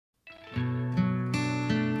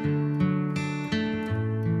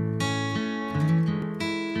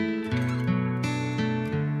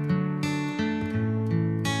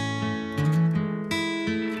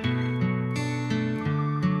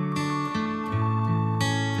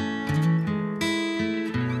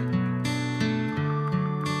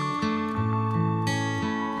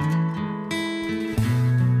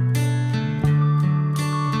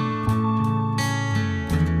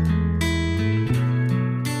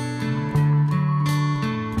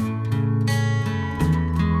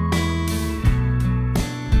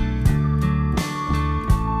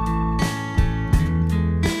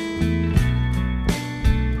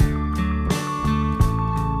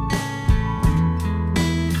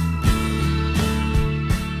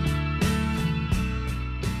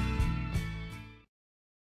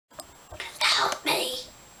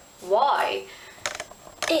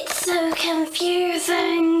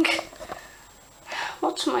confusing.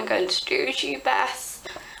 What am I going to do to you, Beth?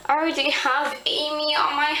 I already have Amy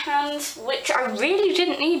on my hands, which I really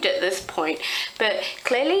didn't need at this point, but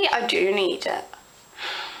clearly I do need it.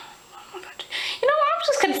 What am I going to do? You know what, I'm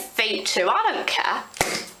just going to faint too, I don't care.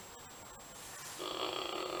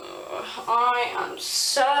 I am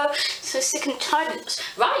so sick and tired of this.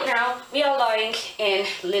 Right now, we are lying in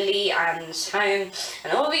Lily Ann's home,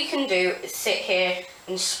 and all we can do is sit here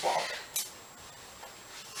and swap.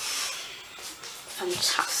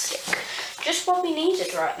 Fantastic. Just what we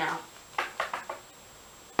needed right now.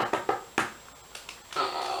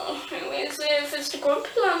 Oh, who is it? If it's the grumpy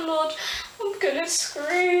landlord, I'm gonna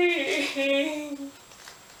scream.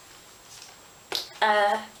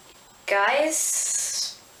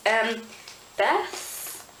 Guys,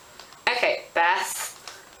 Beth? Okay, Beth.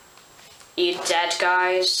 You dead,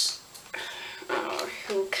 guys? Oh,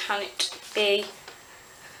 who can it be?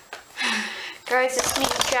 Guys, it's me,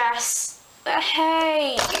 Jess.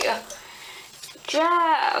 Hey!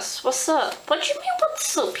 Jess, what's up? What do you mean,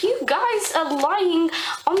 what's up? You guys are lying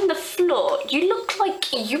on the floor. You look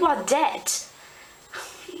like you are dead.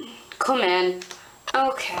 Come in.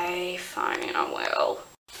 Okay, fine, I will.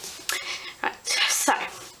 Right, so,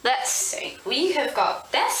 let's see. We have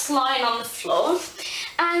got Beth lying on the floor,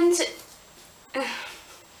 and...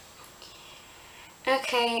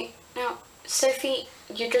 okay, now, Sophie,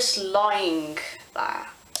 you're just lying there.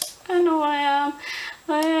 I know I am.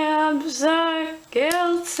 I am so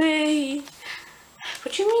guilty.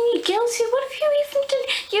 What do you mean you're guilty? What have you even done?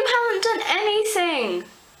 You haven't done anything.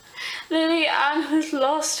 Lily Ann has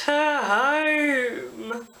lost her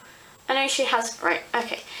home. I know she has. Right,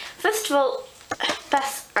 okay. First of all,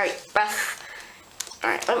 Beth.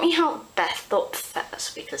 Alright, let me help Beth up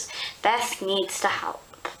first, because Beth needs to help.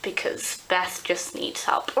 Because Beth just needs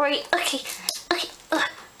help. Right, okay.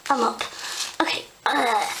 I'm up. Okay,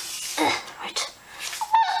 right.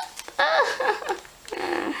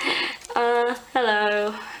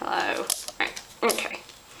 Hello. Right, okay.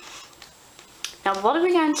 Now what are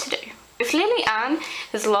we going to do? If Lily Ann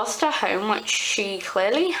has lost her home, which she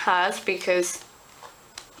clearly has because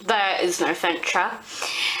there is no furniture,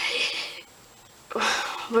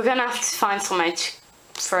 we're going to have to find somewhere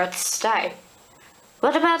for her to stay.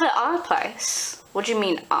 What about at our place? What do you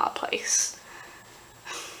mean our place?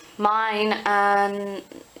 Mine and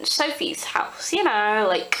Sophie's house, you know,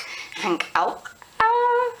 like hang out.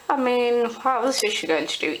 I mean, what else is she going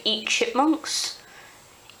to do? Eat chipmunks?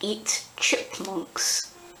 Eat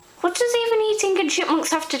chipmunks? What does even eating and chipmunks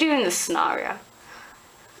have to do in this scenario?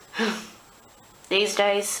 These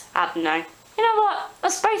days, I don't know. You know what?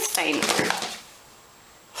 Let's both faint.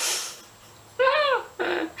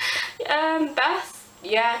 Beth?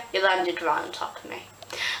 Yeah, you landed right on top of me.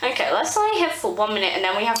 Okay, let's lie here for 1 minute and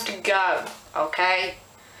then we have to go, okay?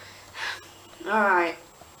 Alright.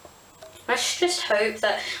 Let's just hope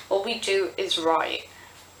that what we do is right.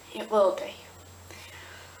 It will be.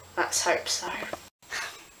 Let's hope so.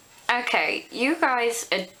 Okay, you guys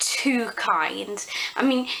are too kind. I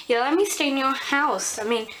mean, you let me stay in your house. I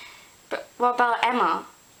mean, but what about Emma?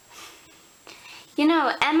 You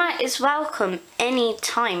know, Emma is welcome any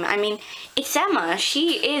time. I mean, it's Emma.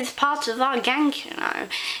 She is part of our gang, you know.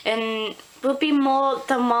 And we'll be more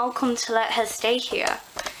than welcome to let her stay here.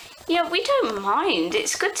 Yeah, we don't mind.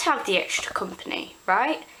 It's good to have the extra company,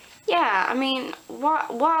 right? Yeah, I mean,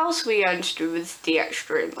 what else are we going to do with the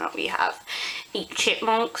extra room that we have? Eat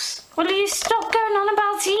chipmunks? Will you stop going on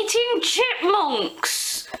about eating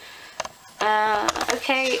chipmunks?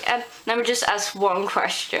 Okay, let me just ask one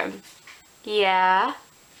question. Yeah?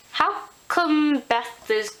 How come Beth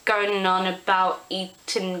is going on about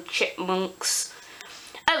eating chipmunks?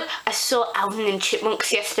 Oh, I saw Alvin and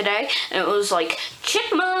Chipmunks yesterday, and it was like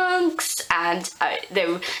chipmunks, and they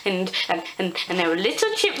were and they were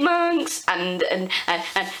little chipmunks, and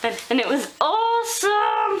it was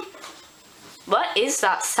awesome. What is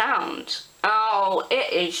that sound? Oh,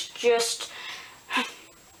 it's just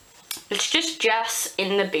Jess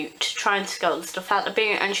in the boot trying to get the stuff out of the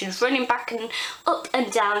boot, and she's running back and up and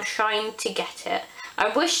down trying to get it. I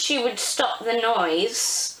wish she would stop the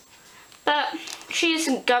noise. But she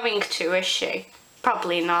isn't going to, is she?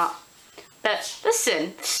 Probably not. But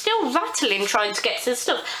listen, still rattling trying to get to the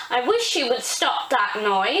stuff. I wish she would stop that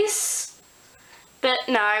noise. But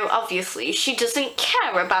no, obviously, she doesn't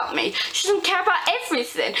care about me. She doesn't care about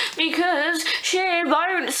everything because she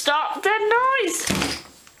won't stop the noise.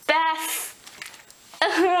 Beth.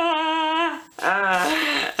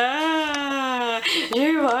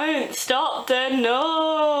 You won't stop the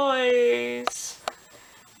noise.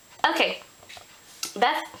 Okay,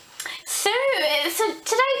 Beth, so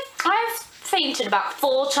today I have counted about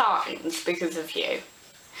 4 times because of you.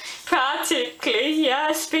 Practically,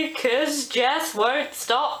 yes, because Jess won't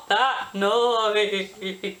stop that noise.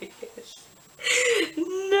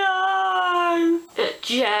 No!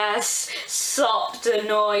 Jess, stop the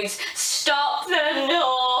noise. Stop the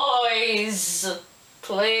noise!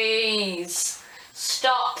 Please.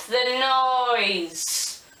 Stop the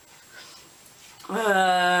noise.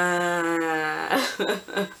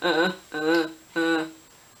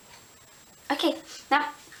 Okay, now,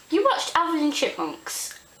 you watched Alvin and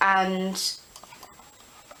Chipmunks, and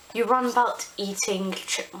you run about eating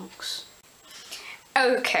chipmunks.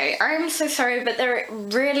 Okay, I'm so sorry, but there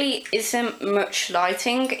really isn't much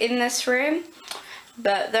lighting in this room,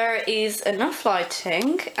 but there is enough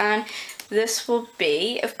lighting, and this will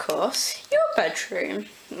be, of course, your bedroom,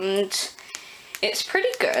 and it's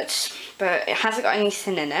pretty good, but it hasn't got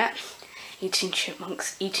anything in it. Eating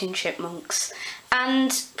chipmunks,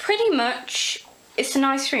 and pretty much it's a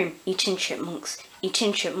nice room. Eating chipmunks.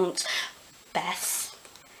 Beth,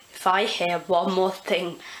 if I hear one more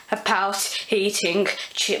thing about eating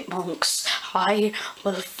chipmunks, I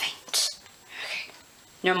will faint. Okay,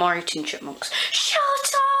 no more eating chipmunks.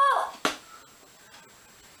 Shut up!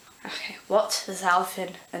 Okay, what has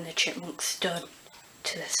Alvin and the Chipmunks done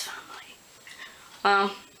to this family?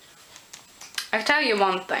 Well, I'll tell you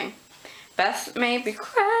one thing. Beth may be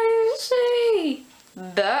crazy,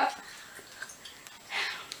 but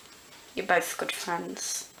you're both good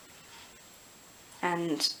friends.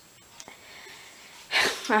 And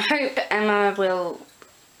I hope Emma will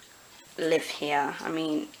live here. I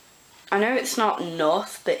mean, I know it's not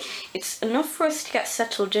enough, but it's enough for us to get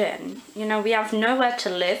settled in. You know, we have nowhere to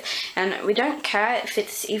live, and we don't care if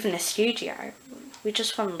it's even a studio. We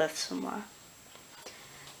just want to live somewhere.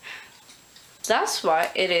 That's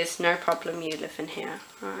why it is no problem you live in here,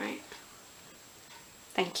 alright?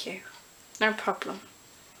 Thank you. No problem.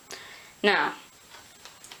 Now,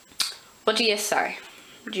 what do you say?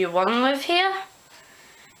 Do you want to live here?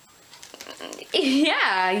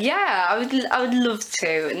 Yeah, I would love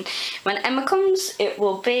to. And when Emma comes, it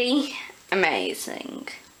will be amazing.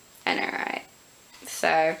 Alright,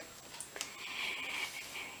 so,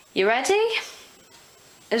 you ready?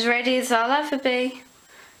 As ready as I'll ever be?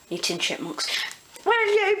 Eating chipmunks. Will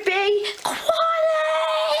you be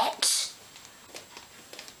quiet?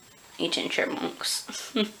 Eating chipmunks.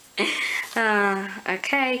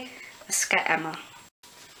 Okay, let's get Emma.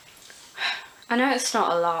 I know it's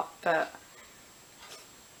not a lot, but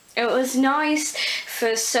it was nice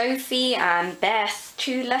for Sophie and Beth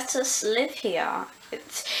to let us live here.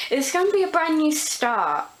 It's going to be a brand new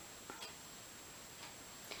start.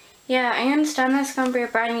 Yeah, I understand there's going to be a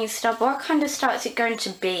brand new start. What kind of start is it going to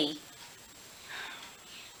be?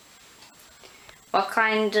 What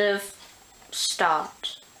kind of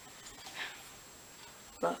start?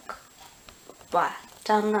 Look. Where?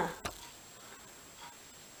 Down there.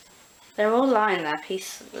 They're all lying there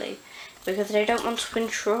peacefully because they don't want to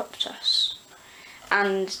interrupt us.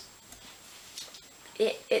 And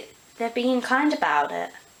they're being kind about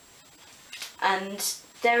it. And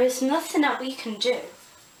there is nothing that we can do.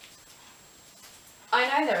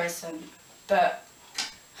 I know there isn't, but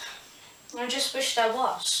I just wish there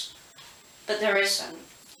was. But there isn't.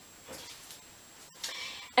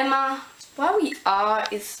 Emma, where we are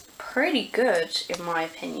is pretty good in my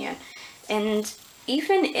opinion. And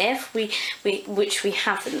even if which we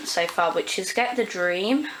haven't so far, which is get the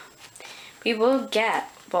dream, we will get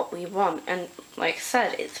what we want. And like I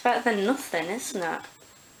said, it's better than nothing, isn't it?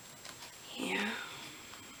 Yeah.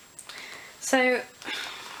 So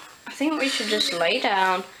I think we should just lay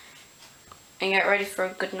down and get ready for a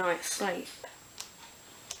good night's sleep.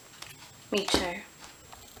 Me too.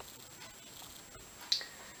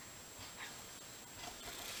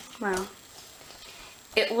 Well,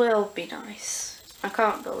 it will be nice. I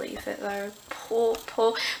can't believe it though.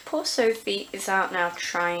 Poor Sophie is out now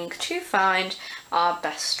trying to find our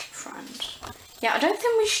best friend. Yeah, I don't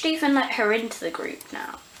think we should even let her into the group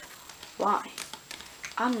now. Why?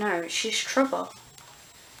 Oh no, she's trouble.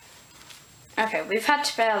 Okay, we've had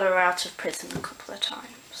to bail her out of prison a couple of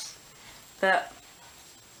times, but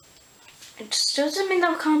it just doesn't mean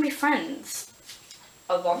that we can't be friends.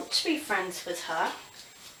 I want to be friends with her,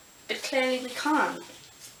 but clearly we can't.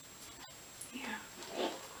 Yeah.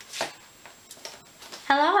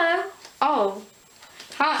 Hello? Oh.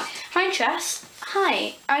 Hi Jess.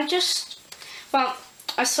 Hi. Well,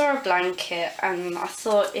 I saw a blanket and I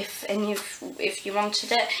thought if you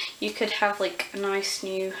wanted it, you could have like a nice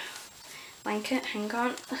new blanket. Hang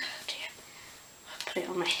on. Oh dear. I'll put it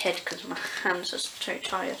on my head because my hands are so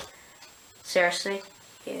tired. Seriously?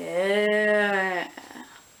 Yeah.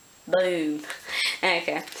 Boom.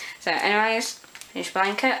 Okay, so anyways, finish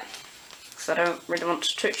blanket. Because I don't really want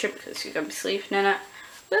to touch it because you're going to be sleeping in it.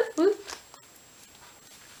 Whoop, whoop.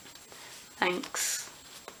 Thanks.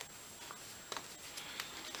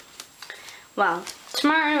 Well,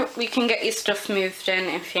 tomorrow we can get your stuff moved in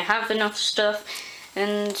if you have enough stuff,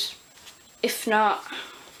 and if not,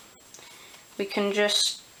 we can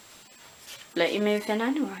just let you move in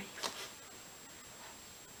anyway.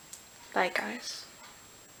 Bye guys.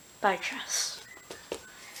 Bye Jess.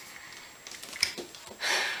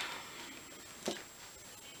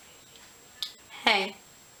 Hey,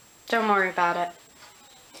 don't worry about it.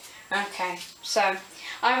 Okay, so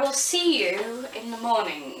I will see you in the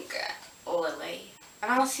morning, Lily,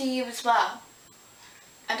 and I'll see you as well.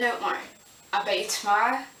 And don't worry, I bet you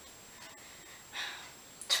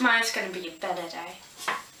tomorrow's going to be a better day.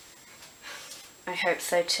 I hope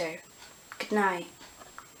so too. Good night.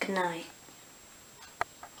 Good night.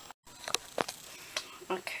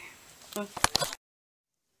 Okay.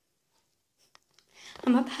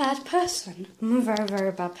 I'm a bad person. I'm a very,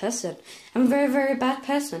 very bad person. I'm a very, very bad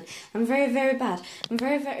person. I'm very, very bad. I'm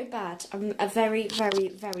very, very bad. I'm a very, very,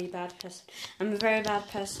 very bad person. I'm a very bad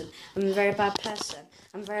person. I'm a very bad person.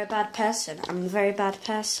 I'm a very bad person. I'm a very bad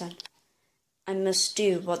person. I must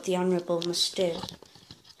do what the Honourable must do.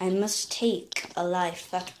 I must take a life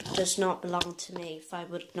that does not belong to me if I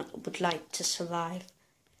would like to survive.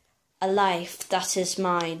 A life that is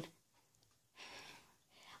mine.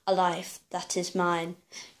 A life that is mine.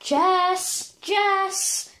 Jess!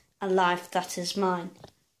 Jess! A life that is mine.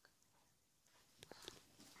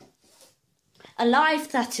 A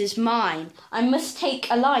life that is mine. I must take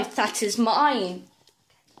a life that is mine.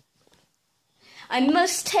 I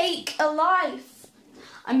must take a life.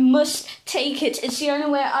 I must take it. It's the only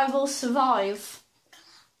way I will survive.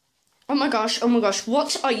 Oh my gosh,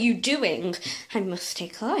 what are you doing? I must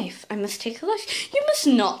take a life. I must take a life. You must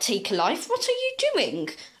not take a life. What are you doing?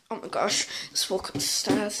 Oh my gosh, let's walk up the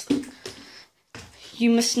stairs. You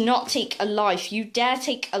must not take a life. You dare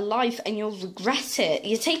take a life and you'll regret it.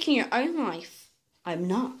 You're taking your own life. I'm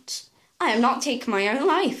not. I am not taking my own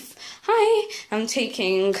life. I am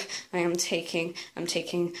taking.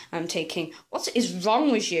 What is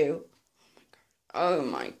wrong with you? Oh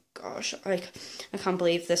my gosh, I can't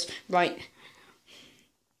believe this. Right.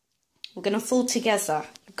 We're going to fall together.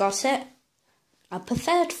 Got it? I'll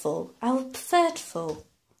prefer to fall. I'll prefer to fall.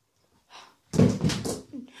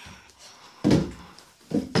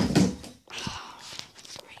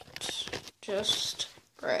 Just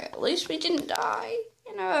great. At least we didn't die.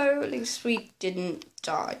 You know, at least we didn't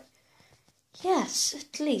die. Yes,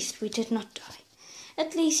 at least we did not die.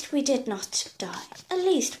 At least we did not die. At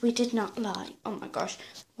least we did not lie. Oh my gosh,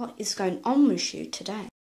 what is going on with you today?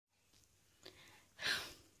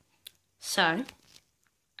 So,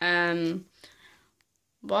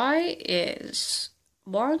 why is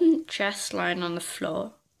 1, Jess lying on the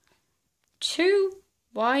floor? 2,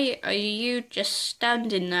 why are you just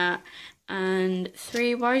standing there? And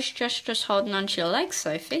 3, why is Jess just holding on to your legs,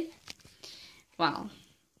 Sophie? Well,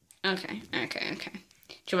 okay.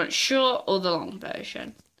 Do you want short or the long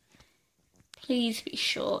version? Please be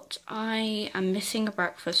short. I am missing a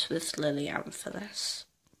breakfast with Lillian for this.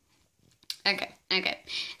 Okay.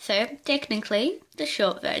 So, technically, the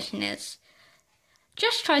short version is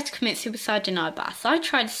Jess tried to commit suicide in our bath. I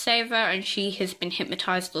tried to save her and she has been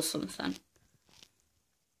hypnotised or something.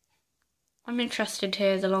 I'm interested to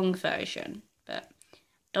hear the long version, but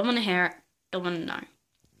don't want to hear it, don't want to know.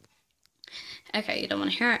 Okay, you don't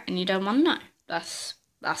want to hear it and you don't want to know.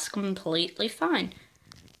 That's completely fine.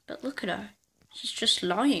 But look at her. She's just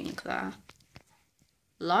lying there.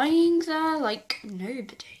 Lying there like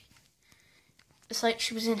nobody. It's like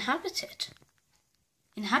she was inhabited.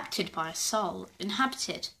 Inhabited by a soul.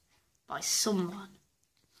 Inhabited by someone.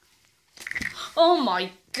 Oh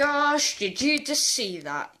my gosh, did you just see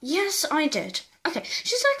that? Yes, I did. Okay,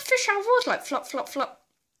 she's like a fish out of water, like flop, flop, flop.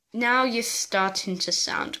 Now you're starting to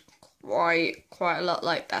sound quite a lot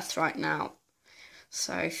like Beth right now.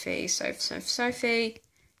 Sophie.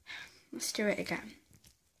 Let's do it again.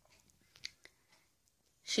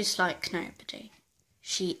 She's like nobody.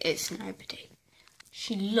 She is nobody.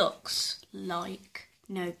 She looks like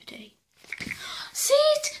nobody. See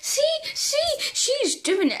it? See? She's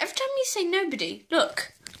doing it. Every time you say nobody,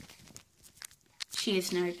 look. She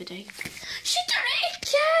is nobody. She did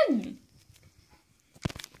it again!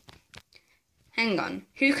 Hang on.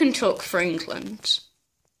 Who can talk for England?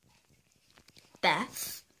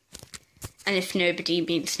 Beth. And if nobody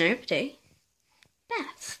means nobody,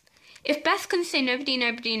 Beth. If Beth can say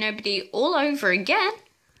nobody all over again,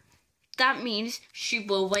 that means she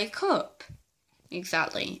will wake up.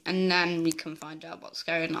 exactly. And then we can find out what's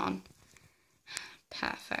going on.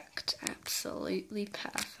 Perfect. Absolutely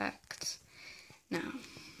perfect. Now,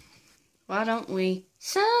 why don't we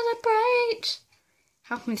celebrate?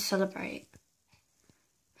 How can we celebrate?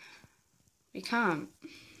 We can't.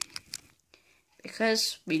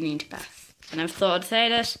 Because we need Beth. And I've thought I'd say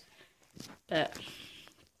this, but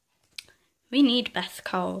we need Beth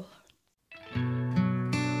Cole.